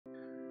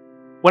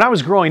When I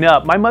was growing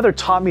up, my mother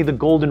taught me the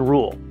golden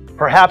rule.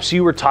 Perhaps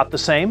you were taught the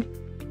same?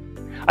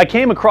 I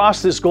came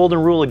across this golden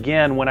rule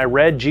again when I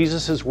read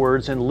Jesus'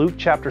 words in Luke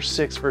chapter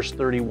 6, verse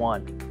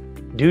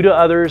 31. Do to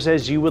others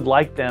as you would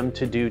like them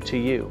to do to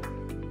you.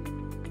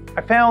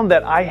 I found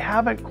that I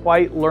haven't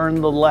quite learned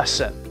the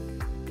lesson.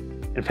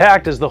 In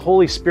fact, as the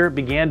Holy Spirit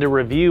began to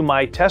review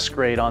my test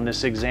grade on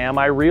this exam,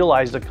 I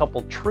realized a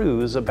couple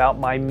truths about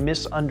my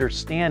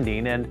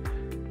misunderstanding and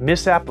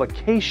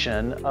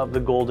misapplication of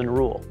the golden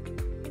rule.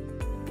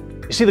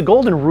 You see, the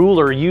golden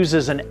ruler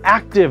uses an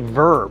active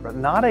verb,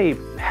 not a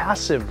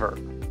passive verb.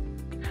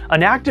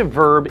 An active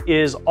verb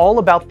is all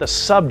about the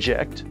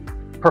subject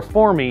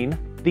performing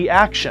the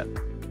action,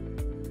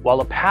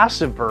 while a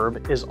passive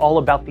verb is all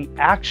about the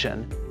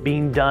action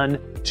being done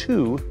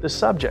to the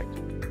subject.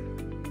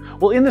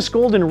 Well, in this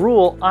golden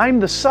rule, I'm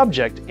the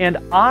subject and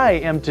I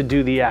am to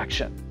do the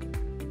action.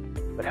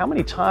 But how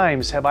many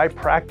times have I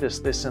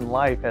practiced this in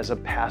life as a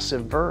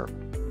passive verb?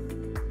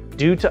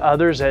 Do to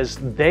others as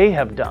they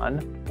have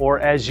done, or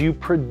as you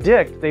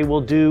predict they will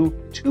do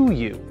to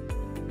you.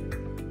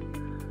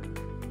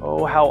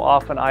 Oh, how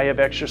often I have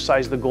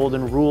exercised the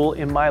golden rule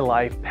in my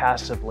life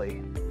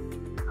passively.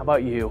 How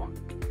about you?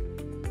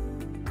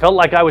 Felt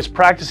like I was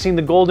practicing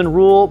the golden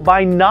rule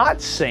by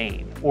not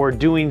saying or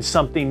doing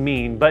something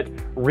mean, but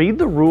read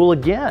the rule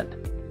again.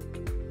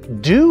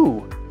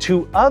 Do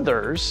to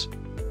others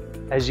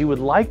as you would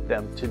like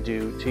them to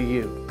do to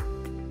you.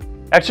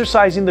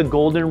 Exercising the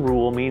golden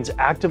rule means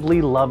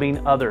actively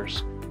loving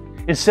others.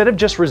 Instead of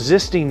just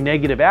resisting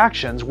negative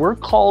actions, we're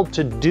called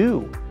to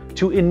do,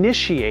 to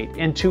initiate,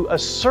 and to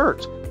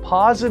assert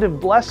positive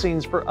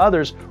blessings for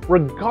others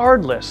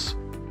regardless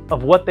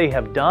of what they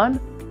have done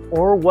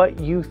or what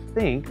you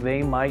think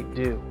they might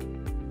do.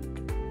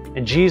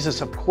 And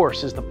Jesus, of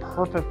course, is the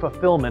perfect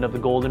fulfillment of the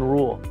golden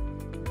rule.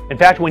 In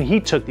fact, when he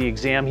took the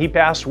exam, he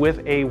passed with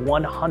a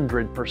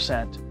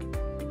 100%.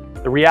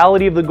 The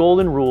reality of the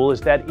golden rule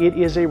is that it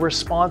is a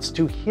response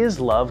to his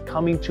love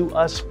coming to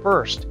us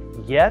first,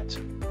 yet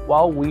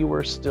while we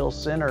were still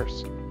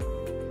sinners.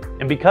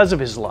 And because of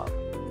his love,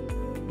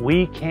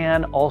 we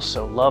can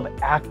also love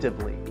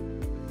actively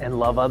and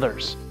love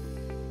others.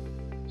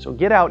 So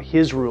get out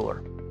his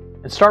ruler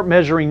and start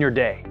measuring your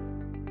day.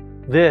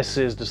 This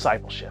is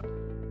discipleship,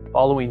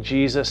 following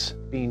Jesus,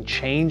 being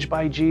changed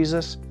by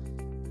Jesus,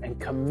 and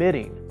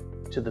committing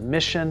to the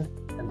mission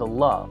and the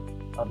love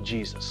of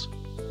Jesus.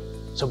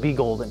 So be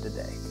golden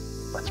today.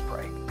 Let's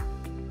pray.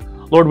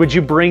 Lord, would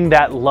you bring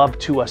that love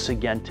to us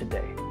again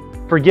today?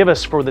 Forgive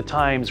us for the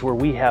times where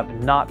we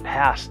have not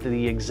passed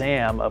the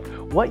exam of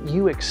what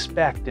you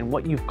expect and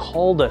what you've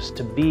called us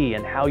to be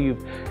and how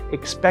you've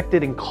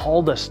expected and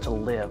called us to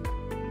live.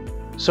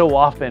 So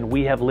often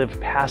we have lived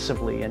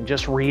passively and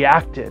just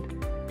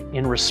reacted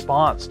in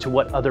response to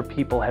what other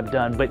people have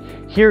done. But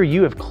here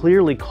you have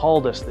clearly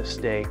called us this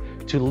day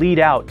to lead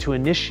out, to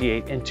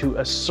initiate, and to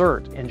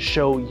assert and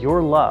show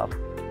your love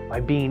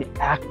by being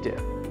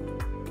active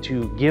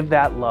to give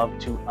that love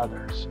to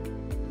others.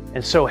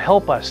 And so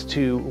help us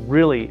to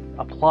really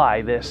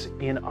apply this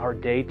in our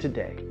day to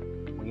day.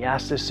 We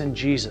ask this in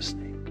Jesus'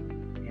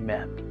 name.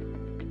 Amen.